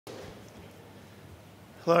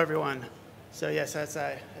Hello, everyone. So yes, as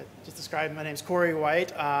I just described, my name is Corey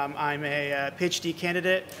White. I'm a PhD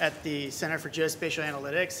candidate at the Center for Geospatial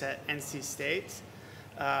Analytics at NC State.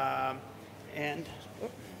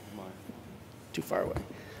 Too far away.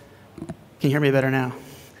 Can you hear me better now?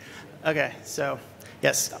 Okay, so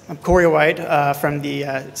yes, I'm Corey White from the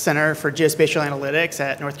Center for Geospatial Analytics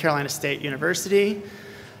at North Carolina State University.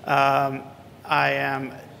 I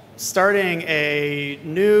am starting a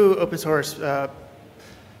new open source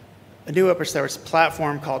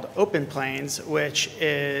platform called OpenPlains, which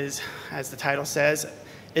is, as the title says,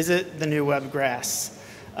 is it the new web grass?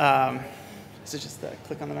 Is it just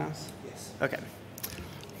click on the mouse? Yes. Okay.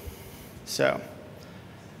 So,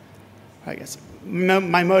 I guess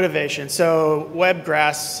my motivation. So, web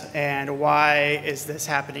grass, and why is this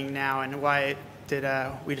happening now, and why did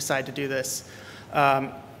we decide to do this?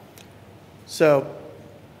 How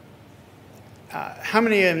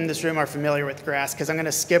many in this room are familiar with grass? Because I'm going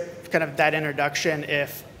to skip kind of that introduction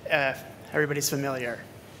if everybody's familiar.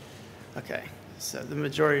 Okay, so the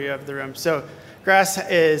majority of the room. So grass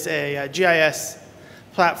is a GIS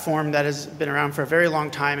platform that has been around for a very long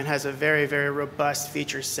time and has a very, very robust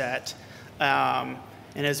feature set, and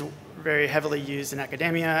is very heavily used in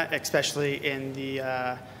academia, especially in the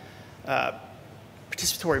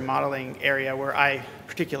participatory modeling area where I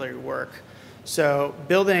particularly work. So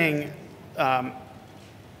building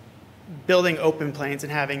OpenPlains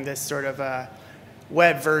and having this sort of a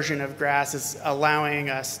web version of grass is allowing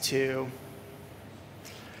us to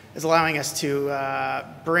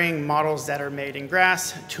bring models that are made in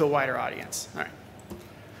grass to a wider audience. All right.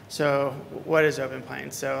 So what is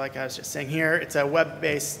OpenPlains? So like I was just saying here, it's a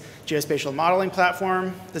web-based geospatial modeling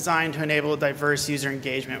platform designed to enable diverse user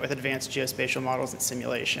engagement with advanced geospatial models and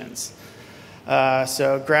simulations.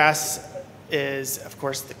 So grass is, of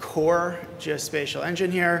course, the core geospatial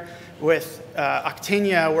engine here, with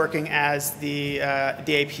Octania working as the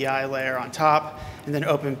API layer on top, and then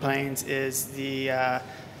OpenPlains is the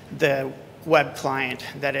web client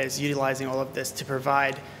that is utilizing all of this to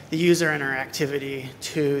provide the user interactivity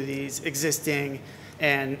to these existing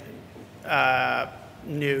and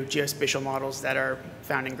new geospatial models that are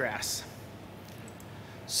found in grass.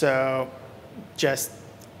 So just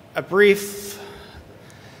a brief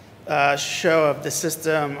show of the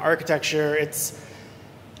system architecture.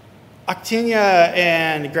 Octania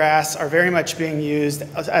and grass are very much being used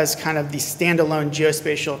as kind of the standalone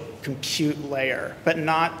geospatial compute layer, but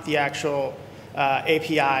not the actual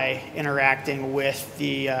API interacting with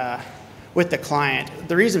the client.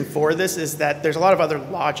 The reason for this is that there's a lot of other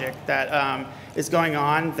logic that is going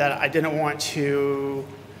on that I didn't want to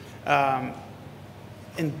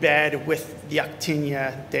embed with the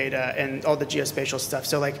Octania data and all the geospatial stuff.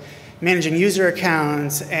 So like managing user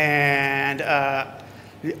accounts, and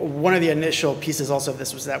one of the initial pieces also of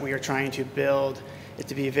this was that we were trying to build it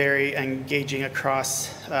to be very engaging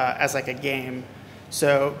across as like a game.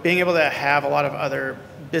 So being able to have a lot of other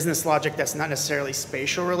business logic that's not necessarily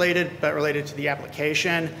spatial related, but related to the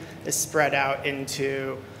application is spread out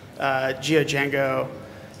into GeoDjango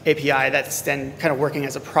API that's then kind of working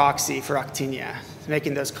as a proxy for Octania,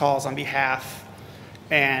 making those calls on behalf.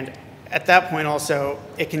 And at that point also,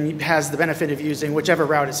 it has the benefit of using whichever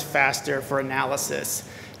route is faster for analysis.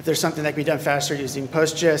 If there's something that can be done faster using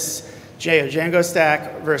PostGIS, GeoDjango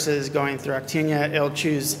stack versus going through Octania, it'll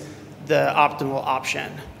choose the optimal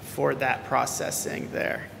option for that processing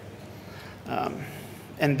there.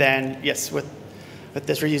 And then, yes, with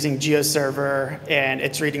this, we're using GeoServer, and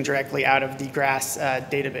it's reading directly out of the GRASS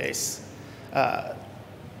database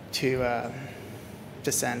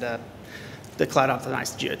to send the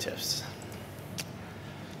cloud-optimized geotiffs.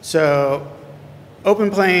 So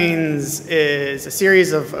OpenPlains is a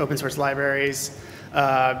series of open source libraries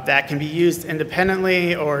that can be used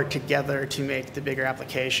independently or together to make the bigger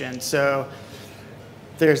application. So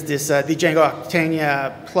there's this the Django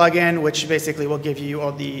Octania plugin, which basically will give you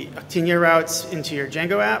all the Octania routes into your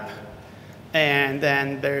Django app. And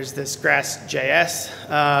then there's this Grass.js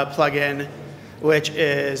plugin, which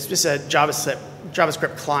is just a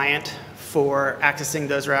JavaScript client for accessing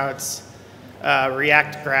those routes.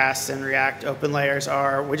 React Grass and React Open Layers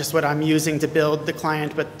are just what I'm using to build the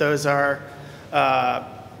client, but those are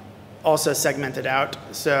also segmented out.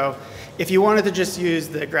 So if you wanted to just use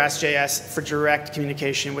the Grass.js for direct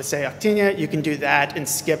communication with, say, Octania, you can do that and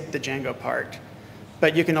skip the Django part.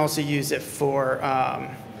 But you can also use it for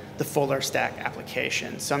the fuller stack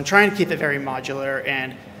application. So I'm trying to keep it very modular,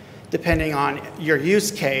 and depending on your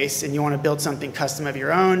use case and you want to build something custom of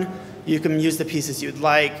your own, you can use the pieces you'd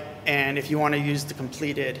like. And if you want to use the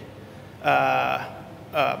completed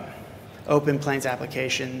OpenPlains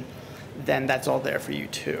application, then that's all there for you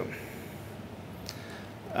too.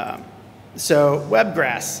 So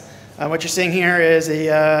webgrass. What you're seeing here is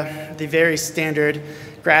the very standard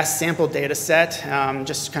grass sample data set,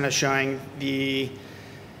 just kind of showing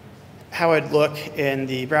how it'd look in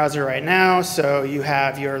the browser right now. So you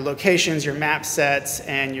have your locations, your map sets,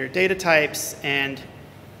 and your data types, and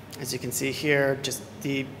as you can see here, just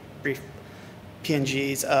the brief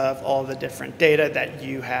PNGs of all the different data that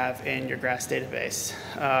you have in your grass database.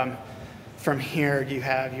 From here, you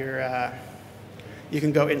have your you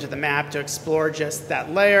can go into the map to explore just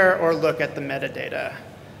that layer or look at the metadata.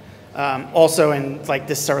 Also in like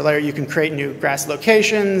this sort of layer, you can create new grass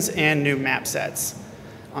locations and new map sets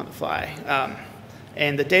on the fly.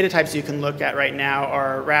 And the data types you can look at right now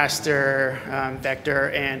are raster, vector,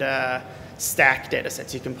 and stack data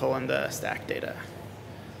sets. You can pull in the stack data.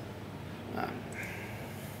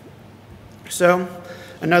 So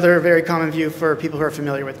another very common view for people who are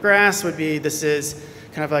familiar with grass would be this is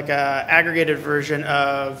kind of like an aggregated version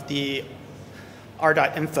of the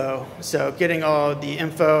r.info. So getting all the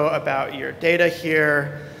info about your data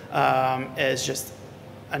here is just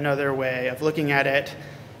another way of looking at it.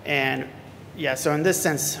 And yeah, so in this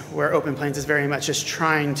sense, where OpenPlains is very much just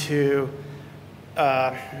trying to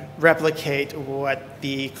replicate what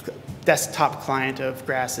the desktop client of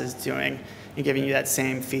Grass is doing and giving you that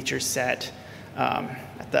same feature set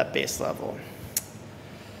at that base level.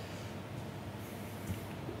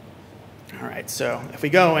 All right, so if we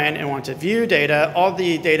go in and want to view data, all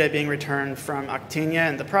the data being returned from Actinia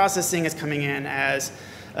and the processing is coming in as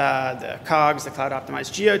the COGs, the cloud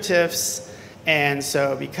optimized geotiffs. And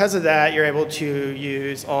so because of that, you're able to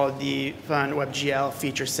use all the fun WebGL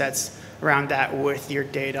feature sets around that with your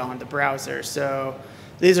data on the browser. So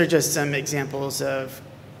these are just some examples of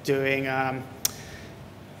doing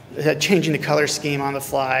changing the color scheme on the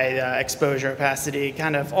fly, exposure, opacity,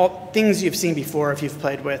 kind of all things you've seen before if you've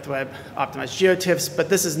played with web optimized geotiffs, but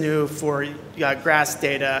this is new for grass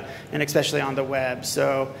data and especially on the web.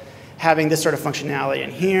 So having this sort of functionality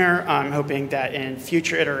in here, I'm hoping that in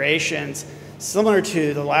future iterations, similar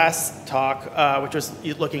to the last talk, which was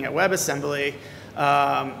looking at WebAssembly,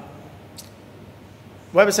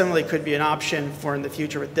 WebAssembly could be an option for in the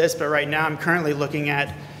future with this, but right now I'm currently looking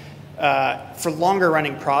at for longer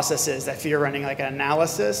running processes, if you're running like an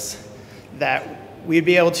analysis, that we'd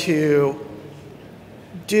be able to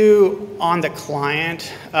do on the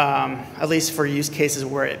client, at least for use cases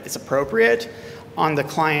where it's appropriate, on the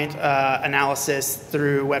client analysis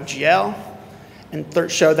through WebGL,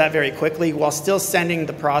 and show that very quickly while still sending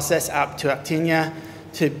the process out to Actinia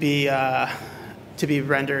to be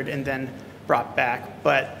rendered and then brought back.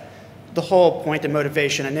 But the whole point and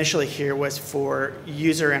motivation initially here was for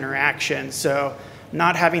user interaction. So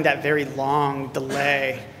not having that very long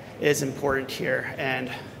delay is important here.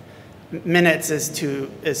 And minutes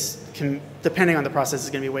depending on the process, is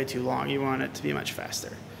going to be way too long. You want it to be much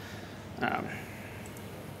faster.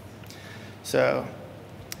 So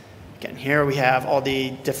again, here we have all the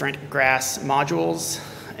different Grass modules.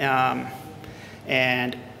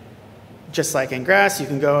 And just like in Grass, you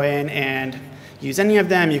can go in and use any of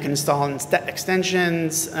them. You can install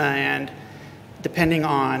extensions, and depending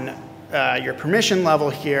on your permission level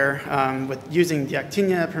here, with using the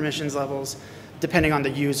Actinia permissions levels, depending on the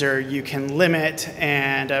user, you can limit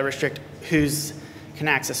and restrict who's can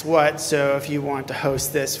access what. So if you want to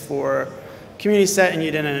host this for community set and you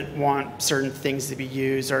didn't want certain things to be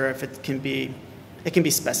used, or if it can be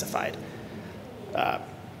specified.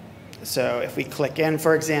 So if we click in,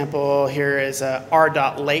 for example, here is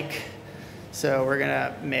r.lake. So we're going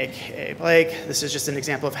to make a lake. This is just an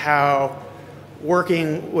example of how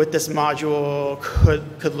working with this module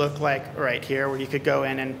could look like right here, where you could go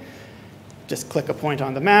in and just click a point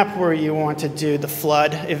on the map where you want to do the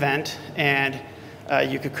flood event, and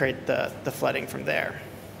you could create the flooding from there.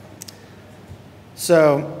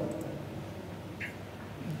 So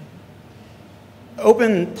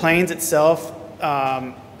OpenPlains itself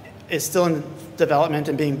is still in development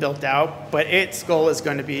and being built out, but its goal is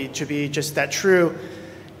going to be just that true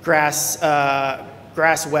Grass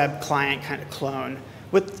web client kind of clone,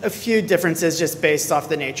 with a few differences just based off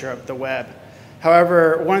the nature of the web.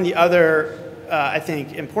 However, one of the other, I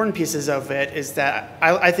think, important pieces of it is that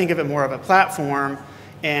I think of it more of a platform,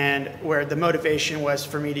 and where the motivation was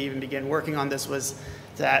for me to even begin working on this was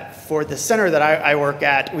that for the center that I work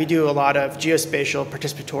at, we do a lot of geospatial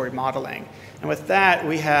participatory modeling. And with that,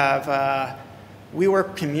 we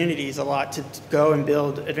work communities a lot to go and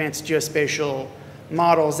build advanced geospatial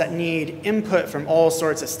models that need input from all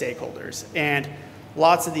sorts of stakeholders. And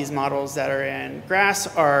lots of these models that are in Grass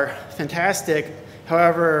are fantastic.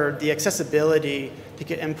 However, the accessibility to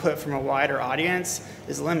get input from a wider audience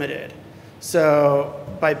is limited. So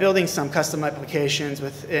by building some custom applications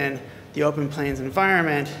within the OpenPlains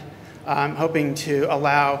environment, I'm hoping to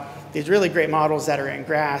allow these really great models that are in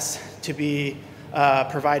GRASS to be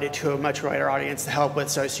provided to a much wider audience to help with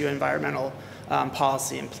socio-environmental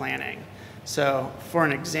policy and planning. So for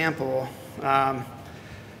an example,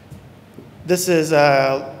 this is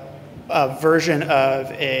a version of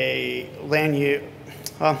a land use,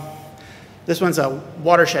 well, this one's a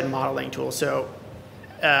watershed modeling tool. So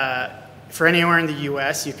for anywhere in the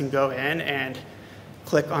US, you can go in and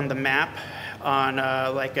click on the map on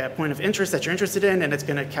like a point of interest that you're interested in, and it's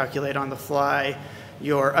going to calculate on the fly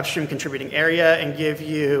your upstream contributing area and give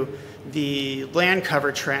you the land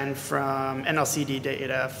cover trend from NLCD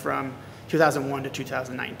data from 2001 to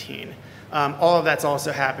 2019. All of that's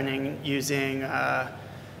also happening using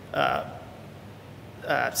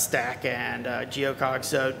Stack and Geocog.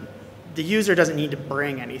 So the user doesn't need to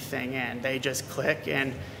bring anything in. They just click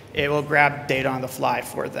and it will grab data on the fly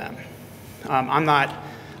for them. I'm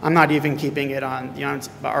not even keeping it on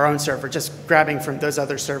our own server, just grabbing from those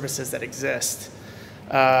other services that exist.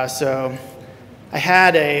 So I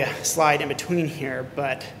had a slide in between here,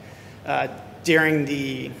 but during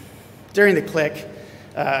the click,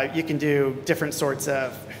 you can do different sorts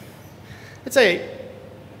of, let's say,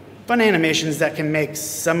 fun animations that can make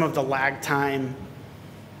some of the lag time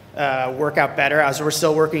work out better, as we're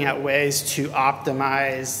still working out ways to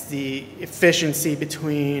optimize the efficiency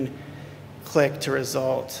between click to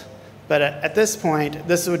result. But at this point,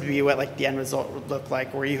 this would be what like the end result would look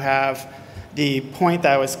like, where you have the point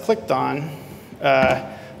that was clicked on,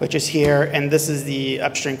 which is here, and this is the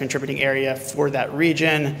upstream contributing area for that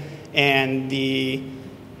region, and the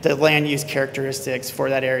land use characteristics for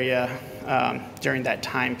that area during that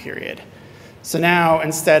time period. So now,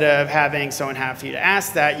 instead of having someone have you to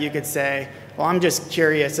ask that, you could say, well, I'm just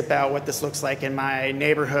curious about what this looks like in my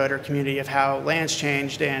neighborhood or community of how land's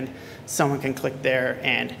changed, and someone can click there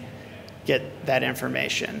and get that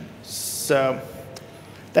information. So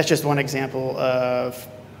that's just one example of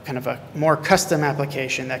kind of a more custom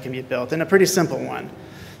application that can be built, and a pretty simple one.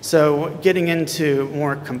 So getting into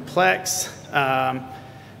more complex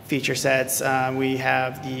feature sets, we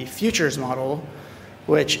have the futures model,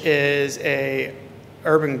 which is a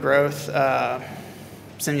urban growth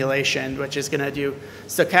simulation, which is going to do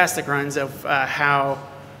stochastic runs of how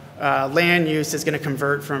land use is going to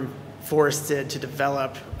convert from forested to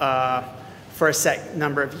develop for a set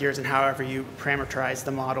number of years and however you parameterize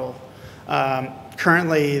the model.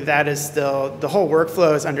 Currently, that is still, the whole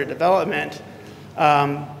workflow is under development,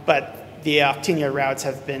 but the Actinia routes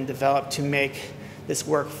have been developed to make this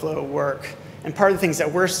workflow work. And part of the things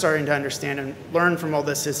that we're starting to understand and learn from all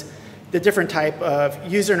this is the different type of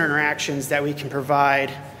user interactions that we can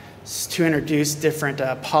provide to introduce different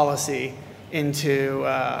policy into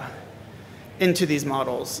these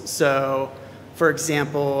models. So, for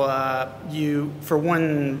example, for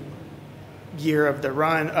 1 year of the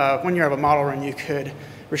run, 1 year of a model run, you could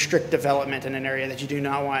restrict development in an area that you do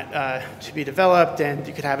not want to be developed, and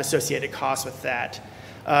you could have associated costs with that.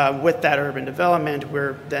 With that urban development,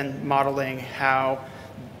 we're then modeling how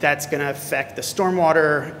that's going to affect the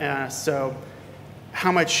stormwater. So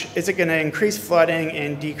how much is it going to increase flooding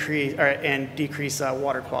and decrease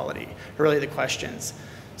water quality? Are really the questions.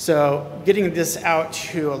 So getting this out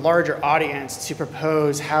to a larger audience to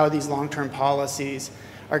propose how these long-term policies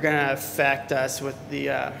are going to affect us with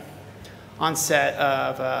the onset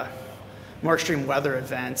of more extreme weather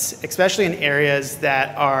events, especially in areas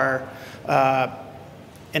that are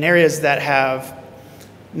have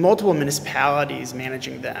multiple municipalities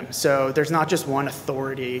managing them. So there's not just one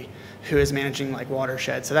authority who is managing like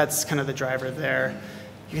watersheds. So that's kind of the driver there.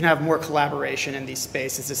 You can have more collaboration in these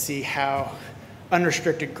spaces to see how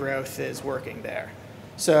unrestricted growth is working there.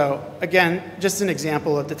 So again, just an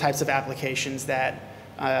example of the types of applications that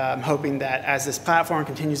I'm hoping that as this platform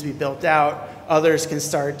continues to be built out, others can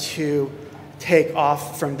start to take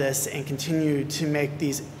off from this and continue to make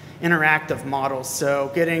these interactive models.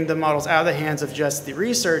 So getting the models out of the hands of just the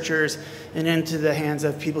researchers and into the hands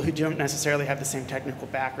of people who don't necessarily have the same technical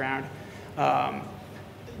background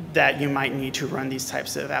that you might need to run these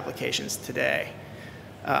types of applications today.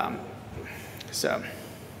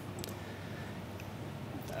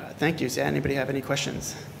 Thank you. Does anybody have any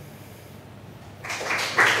questions?